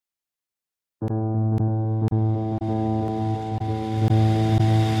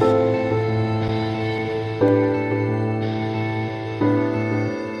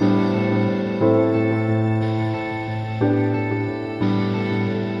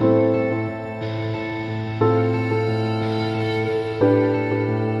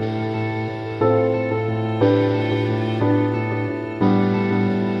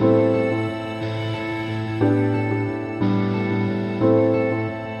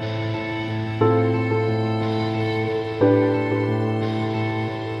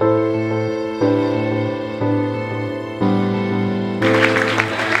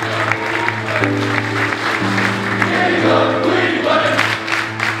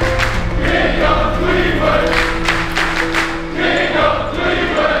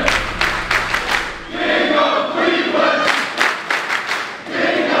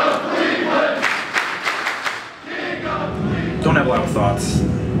Don't have a lot of thoughts.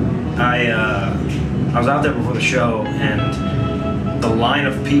 I was out there before the show, and the line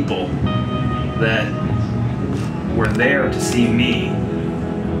of people that were there to see me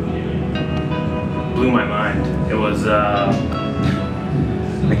blew my mind. It was, I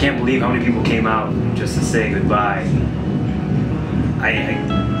can't believe how many people came out just to say goodbye. I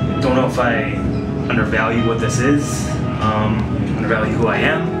don't know if I undervalue what this is, undervalue who I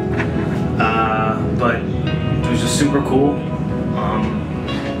am, but it was just super cool.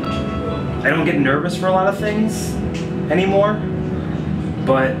 I don't get nervous for a lot of things anymore,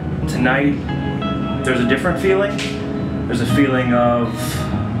 but tonight there's a different feeling. There's a feeling of,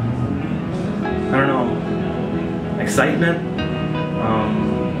 I don't know, excitement.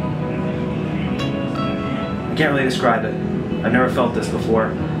 I can't really describe it. I've never felt this before,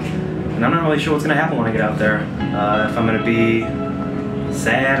 and I'm not really sure what's going to happen when I get out there. If I'm going to be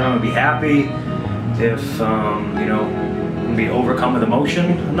sad, if I'm going to be happy, if you know, I'm going to be overcome with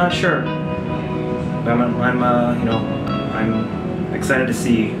emotion. I'm not sure. But I'm excited to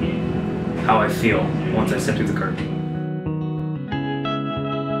see how I feel once I step through the curtain.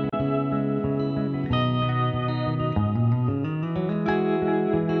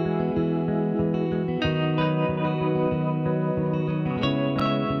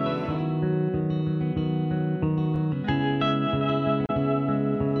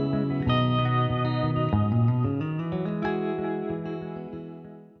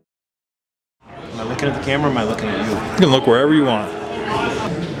 Am I looking at the camera or am I looking at you? You can look wherever you want.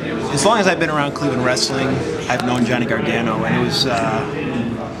 As long as I've been around Cleveland wrestling, I've known Johnny Gargano, and it was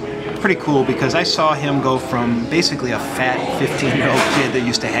pretty cool because I saw him go from basically a fat 15-year-old kid that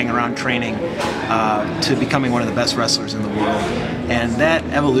used to hang around training to becoming one of the best wrestlers in the world. And that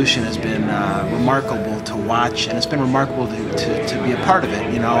evolution has been remarkable to watch, and it's been remarkable to be a part of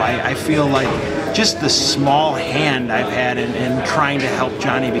it. You know, I feel like just the small hand I've had in trying to help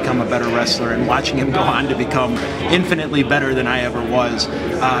Johnny become a better wrestler and watching him go on to become infinitely better than I ever was,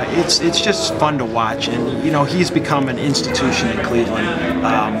 it's just fun to watch. And you know, he's become an institution in Cleveland.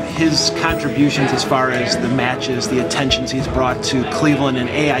 His contributions as far as the matches, the attentions he's brought to Cleveland and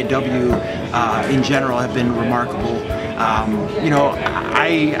AIW in general have been remarkable. You know,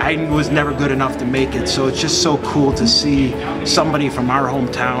 I was never good enough to make it, so it's just so cool to see somebody from our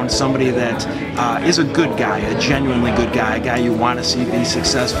hometown, somebody that is a good guy, a genuinely good guy, a guy you want to see be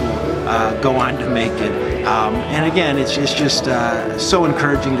successful, go on to make it. And again, it's just so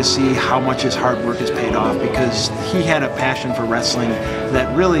encouraging to see how much his hard work has paid off, because he had a passion for wrestling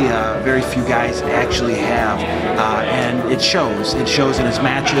that really very few guys actually have, and it shows. It shows in his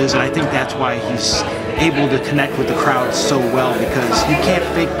matches, and I think that's why he's able to connect with the crowd so well, because you can't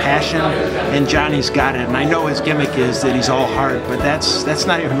fake passion, and Johnny's got it. And I know his gimmick is that he's all heart, but that's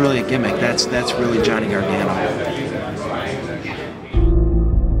not even really a gimmick. That's really Johnny Gargano.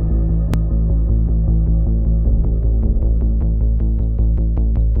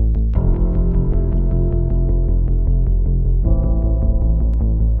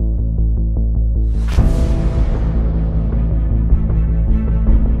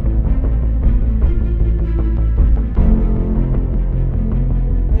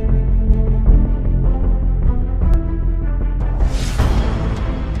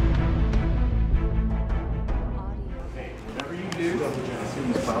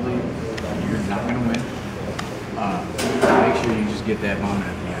 Probably you're not going to win. Make sure you just get that moment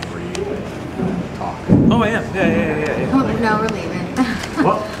at the end where you talk. Oh, I am. Yeah. Oh, no, we're leaving.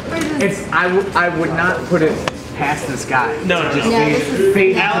 Well, I would not put it past this guy. No, just no,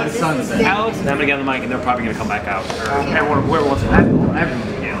 fade into the sunset. Alex and I'm gonna get on the mic, and they're probably gonna come back out. Everyone wants to. Everyone.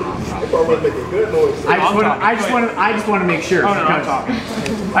 I just want to make sure. Oh, no, I'm talking.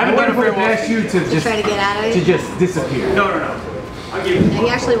 I don't want to put it past you to just try to get out of it. To just disappear. No. He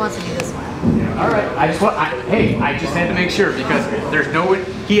actually wants to do this one. All right. I just had to make sure because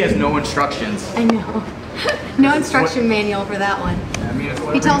he has no instructions. I know. No instruction manual for that one. I mean,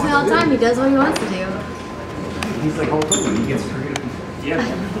 He tells me all the time he does what he wants to do. He's like all over. He gets creative. Yeah,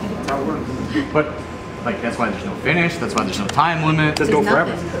 that's how it works. But like that's why there's no finish. That's why there's no time limit. Just go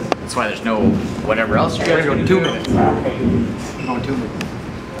forever. That's why there's no whatever else you guys are going to do. 2 minutes. I'm going 2 minutes.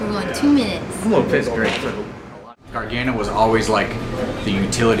 We're going 2 minutes. I'm a little pissed, great. Gargano was always like the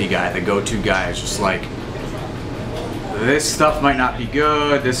utility guy, the go-to guy. It's just like, this stuff might not be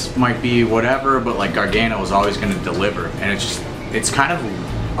good, this might be whatever, but like Gargano was always going to deliver. And it's kind of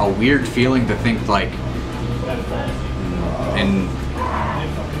a weird feeling to think like, in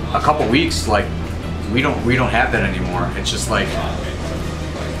a couple weeks, like we don't have that anymore. It's just like,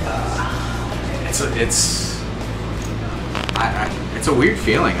 it's a weird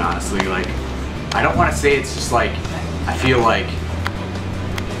feeling, honestly. Like, I don't want to say it's just like, I feel like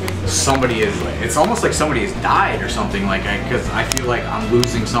somebody is, it's almost like somebody has died or something, like, because I feel like I'm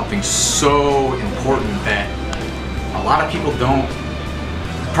losing something so important that a lot of people don't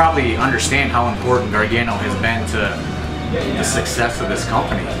probably understand how important Gargano has been to the success of this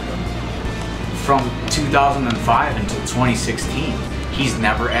company. From 2005 until 2016, he's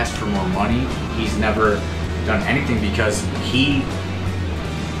never asked for more money, he's never done anything because he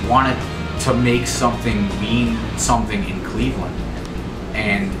wanted to make something mean something in Cleveland.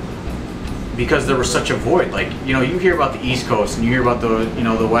 And because there was such a void, like, you know, you hear about the East Coast and you hear about the, you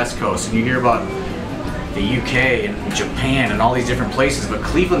know, the West Coast and you hear about the UK and Japan and all these different places, but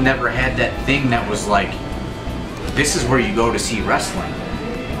Cleveland never had that thing that was like, this is where you go to see wrestling.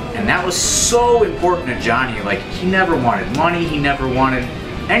 And that was so important to Johnny. Like, he never wanted money, he never wanted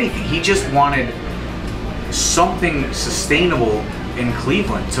anything. He just wanted something sustainable in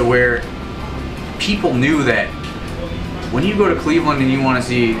Cleveland to where people knew that when you go to Cleveland and you want to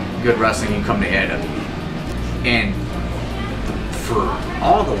see good wrestling, you come to AIW. And for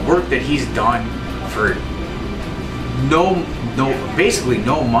all the work that he's done for basically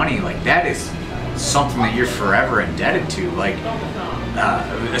no money, like, that is something that you're forever indebted to. Like,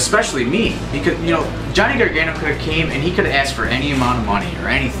 especially me, because, you know, Johnny Gargano could have came and he could have asked for any amount of money or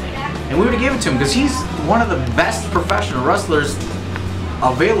anything, and we would have given it to him because he's one of the best professional wrestlers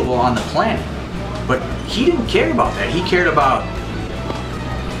available on the planet. But he didn't care about that. He cared about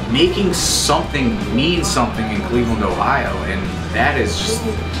making something mean something in Cleveland, Ohio, and that is just,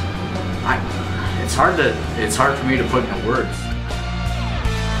 it's hard for me to put into words.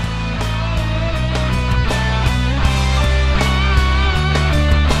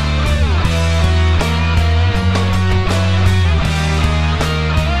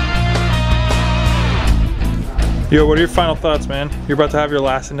 Yo, what are your final thoughts, man? You're about to have your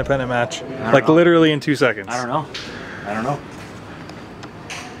last independent match. Like, literally in 2 seconds. I don't know.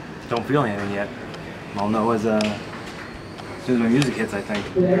 Don't feel anything yet. I'll know as soon as my music hits, I think.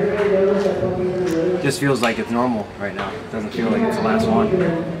 Just feels like it's normal right now. It doesn't feel like it's the last one.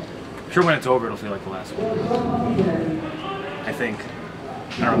 I'm sure when it's over, it'll feel like the last one. I think.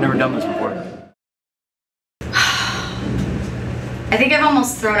 I've never done this before. I think I've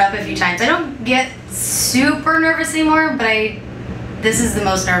almost thrown up a few times. I don't get super nervous anymore, but this is the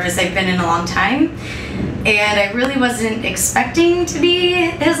most nervous I've been in a long time. And I really wasn't expecting to be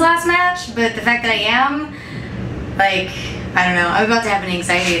his last match, but the fact that I am, like, I don't know, I'm about to have an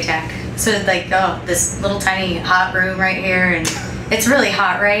anxiety attack. So it's like, oh, this little tiny hot room right here, and it's really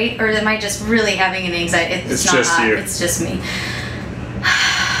hot, right? Or am I just really having an anxiety? It's not just hot, you. it's just me.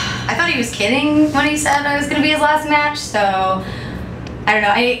 I thought he was kidding when he said I was gonna be his last match, so I don't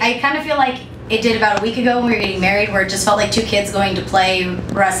know, I kind of feel like it did about a week ago when we were getting married, where it just felt like two kids going to play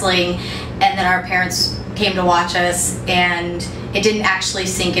wrestling, and then our parents came to watch us, and it didn't actually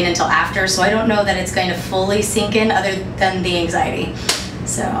sink in until after, so I don't know that it's going to fully sink in other than the anxiety.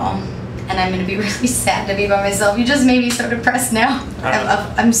 So, and I'm going to be really sad to be by myself. You just made me so depressed now.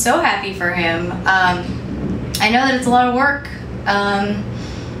 I'm so happy for him. I know that it's a lot of work.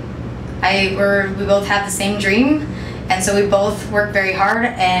 We both have the same dream, and so we both work very hard,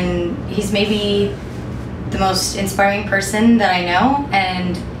 and he's maybe the most inspiring person that I know,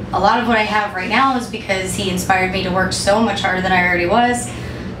 and a lot of what I have right now is because he inspired me to work so much harder than I already was.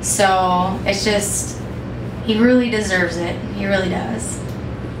 So it's just, he really deserves it. He really does.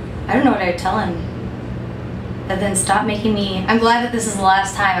 I don't know what I'd tell him. But then stop making me, I'm glad that this is the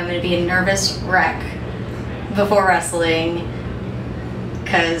last time I'm going to be a nervous wreck before wrestling,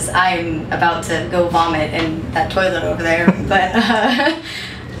 because I'm about to go vomit in that toilet over there. But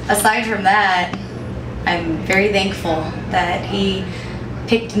aside from that, I'm very thankful that he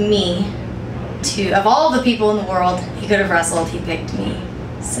picked me of all the people in the world he could have wrestled, he picked me.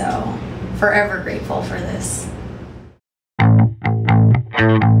 So, forever grateful for this.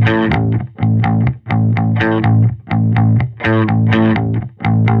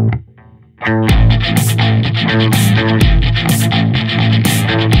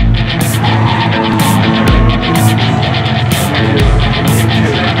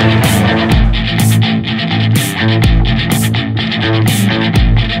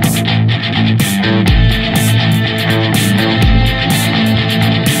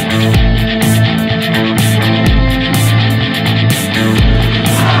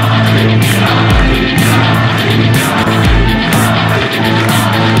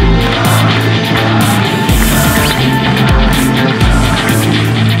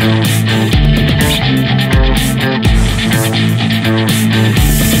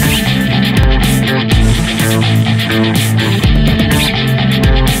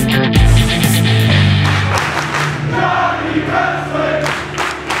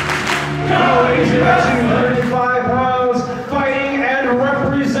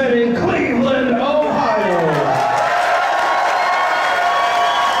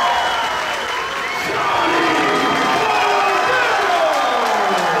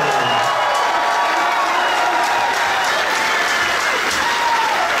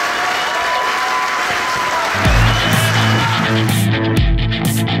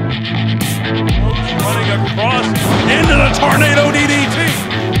 Across into the tornado DDT.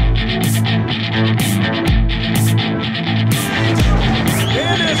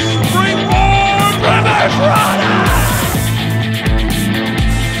 It is springboard reverse runner.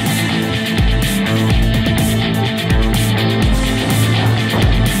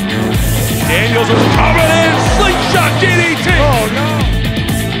 Daniels is coming in, slingshot DDT. Oh no.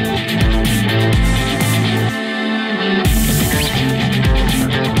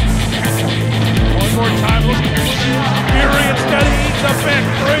 More time, look at this experience that he eats a big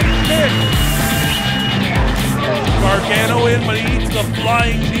great kick. Gargano in, but he eats the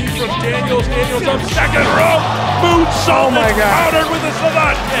flying knee from Daniels. Daniels up second rope. Moonsault countered with a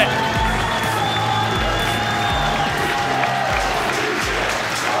savant kick.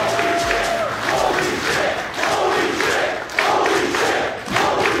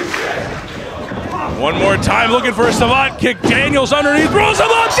 One more time, looking for a savant kick. Daniels underneath, throws him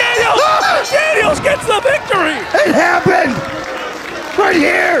up. Daniels! Daniels gets the victory! It happened! Right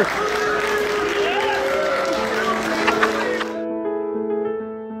here!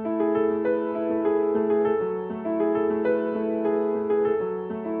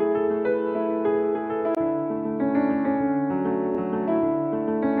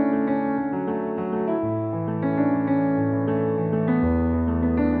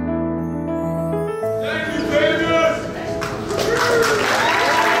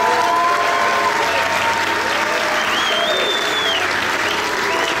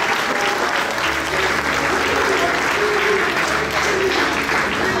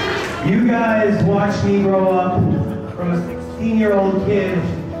 You guys watched me grow up from a 16-year-old kid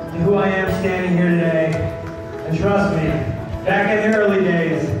to who I am standing here today. And trust me, back in the early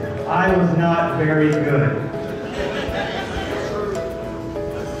days, I was not very good.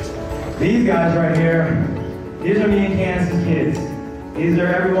 These guys right here, these are me and Kansas kids. These are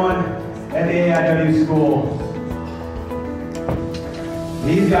everyone at the AIW school.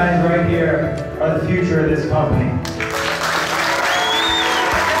 These guys right here are the future of this company.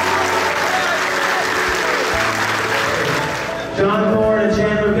 John Thorne and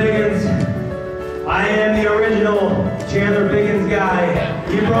Chandler Biggins. I am the original Chandler Biggins guy.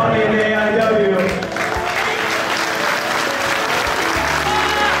 You brought me into AIW.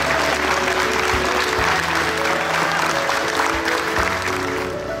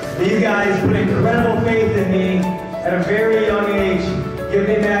 These guys put incredible faith in me at a very young age. Give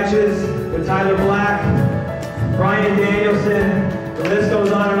me matches with Tyler Black, Bryan Danielson, the list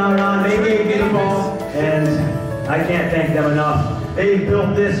goes on and on and on. They gave me the ball, and I can't thank them enough. They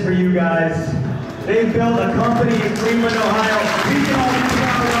built this for you guys. They built a company in Cleveland, Ohio. We can all be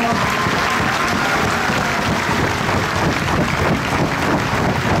proud of.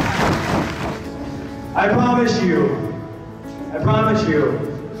 I promise you,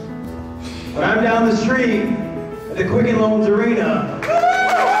 when I'm down the street at the Quicken Loans Arena,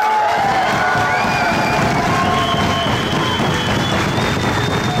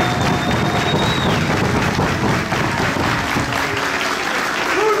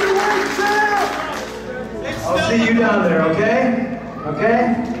 I'll see you down there, okay?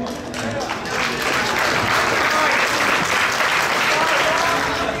 Okay?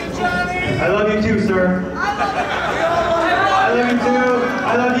 I love you too, sir. I love you too.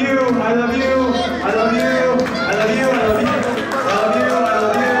 I love you. I love you.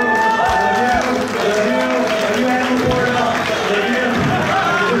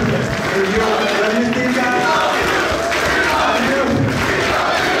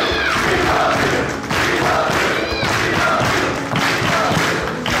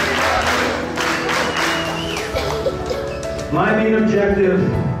 My main objective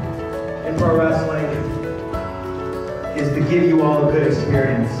in pro wrestling is to give you all a good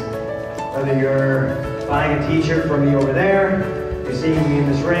experience. Whether you're buying a t-shirt from me over there, you're seeing me in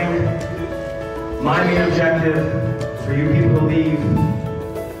this ring, my main objective is for you people to leave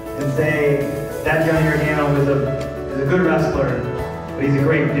and say, that Johnny Gargano is a good wrestler, but he's a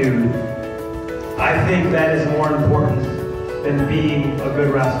great dude. I think that is more important than being a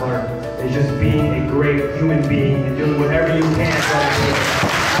good wrestler, is just being a great human being and doing whatever you can to other people.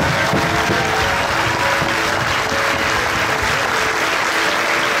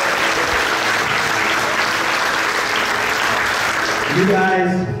 You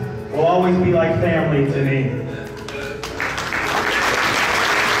guys will always be like family to me.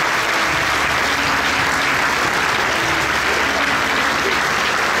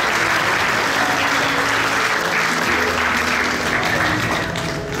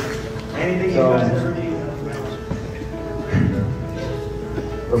 Anything you guys ever need?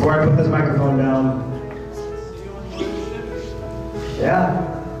 Before I put this microphone down, yeah,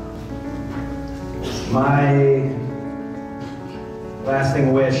 my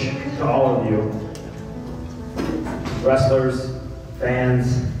lasting wish to all of you, wrestlers,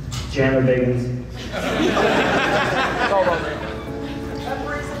 fans, Chandler Biggins,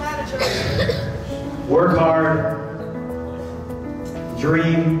 work hard,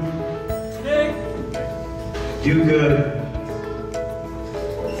 dream, do good,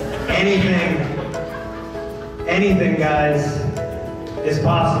 anything guys is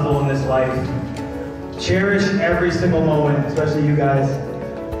possible in this life. Cherish every single moment, especially you guys.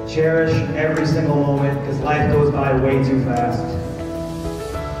 Cherish every single moment, because life goes by way too fast.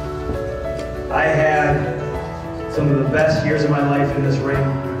 I had some of the best years of my life in this ring,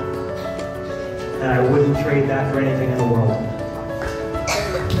 and I wouldn't trade that for anything in the world.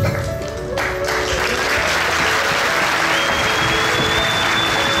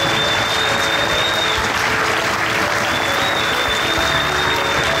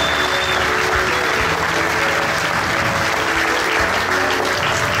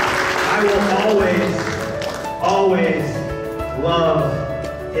 I will always love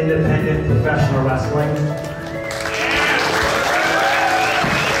independent professional wrestling.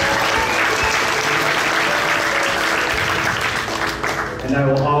 And I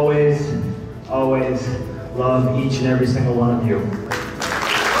will always love each and every single one of you.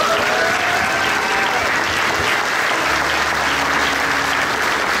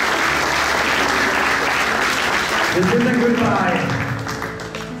 This isn't goodbye.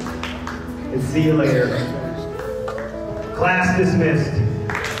 It's see you later. Class dismissed.